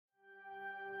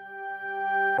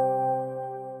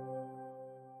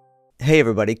Hey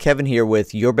everybody, Kevin here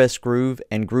with Your Best Groove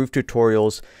and Groove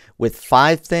Tutorials with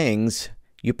 5 things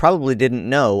you probably didn't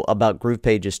know about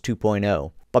GroovePages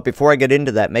 2.0. But before I get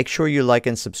into that, make sure you like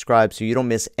and subscribe so you don't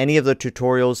miss any of the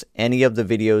tutorials, any of the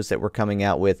videos that we're coming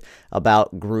out with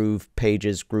about Groove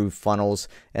Pages, Groove Funnels,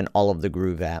 and all of the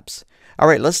Groove apps.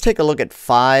 Alright, let's take a look at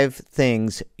 5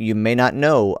 things you may not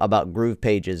know about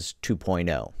GroovePages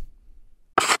 2.0.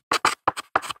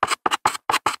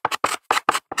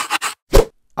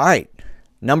 Alright,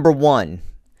 number 1.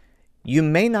 You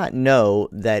may not know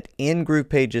that in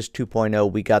GroovePages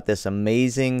 2.0 we got this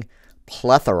amazing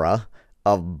plethora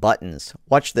of buttons.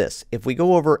 Watch this. If we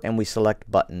go over and we select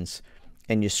buttons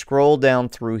and you scroll down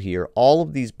through here, all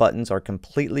of these buttons are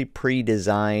completely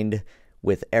pre-designed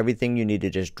with everything you need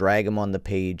to just drag them on the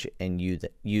page and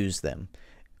use them.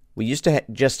 We used to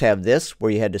just have this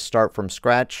where you had to start from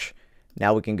scratch.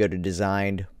 Now we can go to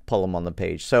designed, pull them on the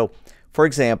page. So for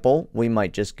example, we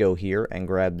might just go here and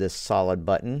grab this solid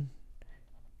button,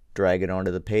 drag it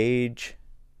onto the page,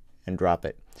 and drop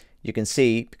it. You can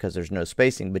see, because there's no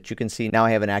spacing, but you can see now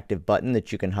I have an active button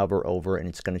that you can hover over and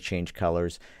it's going to change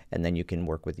colors, and then you can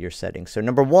work with your settings. So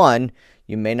number 1,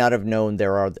 you may not have known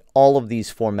there are all of these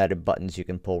formatted buttons you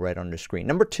can pull right on the screen.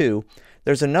 Number 2,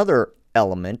 there's another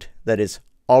element that is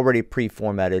already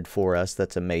pre-formatted for us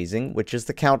that's amazing, which is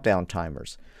the countdown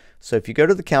timers. So if you go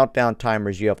to the countdown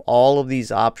timers, you have all of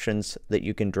these options that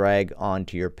you can drag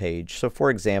onto your page. So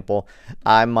for example,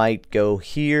 I might go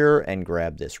here and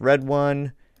grab this red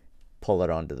one, pull it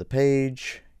onto the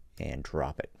page, and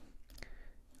drop it.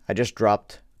 I just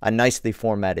dropped a nicely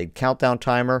formatted countdown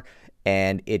timer,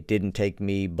 and it didn't take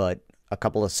me but a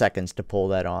couple of seconds to pull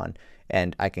that on.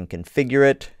 And I can configure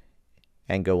it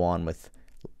and go on with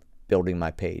building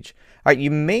my page. All right, you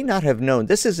may not have known,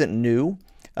 this isn't new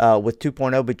with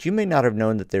 2.0, but you may not have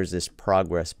known that there's this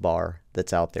progress bar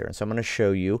that's out there. And so I'm going to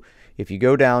show you. If you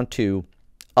go down to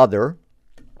Other,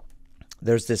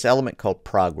 there's this element called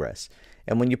Progress.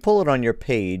 And when you pull it on your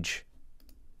page,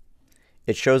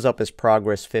 it shows up as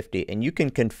Progress 50. And you can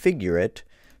configure it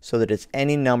so that it's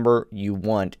any number you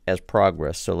want as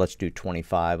progress. So let's do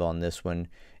 25 on this one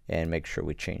and make sure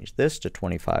we change this to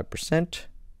 25%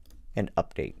 and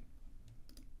update.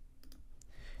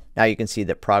 Now you can see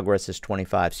that progress is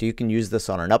 25. So you can use this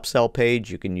on an upsell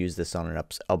page. You can use this on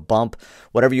a bump.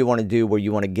 Whatever you want to do where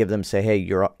you want to give them, say, hey,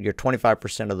 you're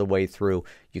 25% of the way through,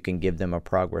 you can give them a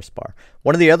progress bar.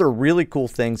 One of the other really cool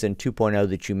things in 2.0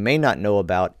 that you may not know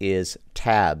about is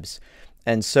tabs.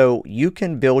 And so you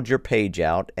can build your page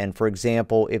out. And for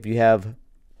example, if you have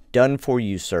done for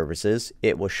you services,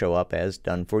 it will show up as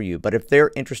done for you. But if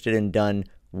they're interested in done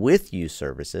with you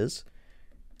services,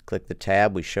 click the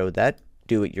tab. We showed that.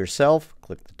 Do it yourself,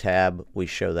 click the tab, we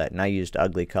show that. And I used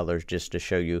ugly colors just to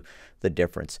show you the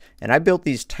difference. And I built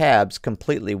these tabs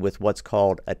completely with what's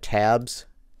called a tabs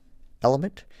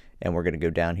element. And we're going to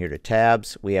go down here to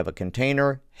tabs. We have a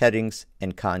container, headings,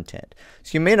 and content.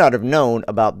 So you may not have known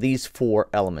about these 4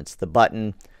 elements: the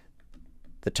button,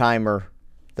 the timer,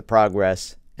 the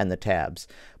progress, and the tabs.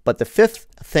 But the 5th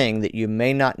thing that you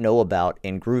may not know about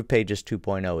in GroovePages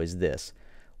 2.0 is this.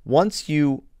 Once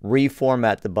you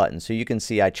reformat the button, so you can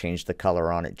see I changed the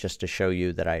color on it just to show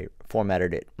you that I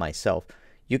formatted it myself.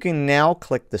 You can now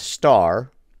click the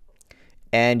star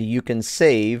and you can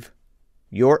save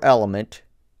your element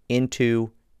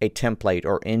into a template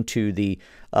or into the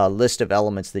list of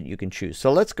elements that you can choose.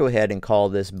 So let's go ahead and call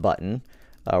this button.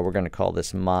 We're going to call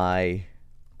this My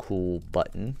Cool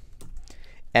Button.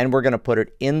 And we're going to put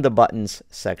it in the buttons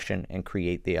section and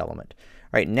create the element.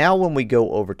 All right, now when we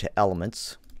go over to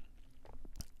elements,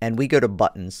 and we go to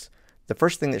buttons, the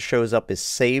first thing that shows up is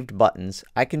saved buttons.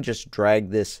 I can just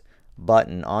drag this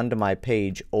button onto my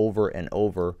page over and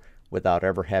over without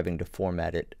ever having to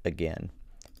format it again.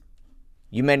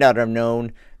 You may not have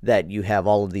known that you have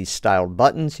all of these styled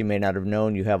buttons. You may not have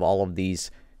known you have all of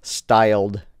these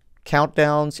styled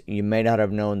countdowns. You may not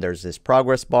have known there's this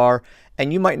progress bar.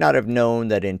 And you might not have known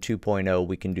that in 2.0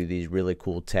 we can do these really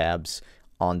cool tabs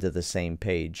onto the same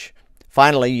page.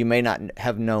 Finally, you may not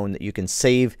have known that you can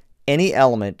save any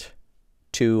element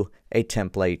to a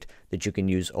template that you can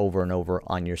use over and over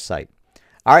on your site.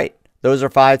 All right, those are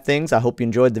 5 things. I hope you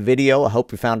enjoyed the video. I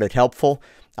hope you found it helpful.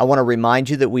 I want to remind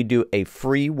you that we do a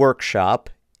free workshop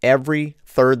every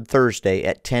 3rd Thursday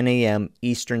at 10 a.m.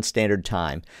 Eastern Standard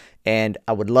Time. And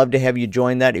I would love to have you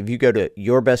join that. If you go to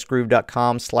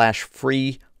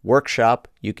yourbestgroove.com/free workshop,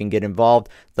 you can get involved.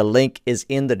 The link is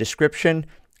in the description.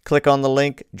 Click on the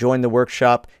link, join the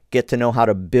workshop, get to know how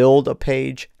to build a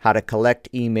page, how to collect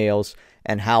emails,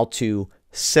 and how to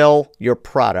sell your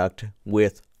product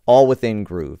all within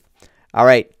Groove. All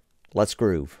right, let's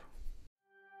groove.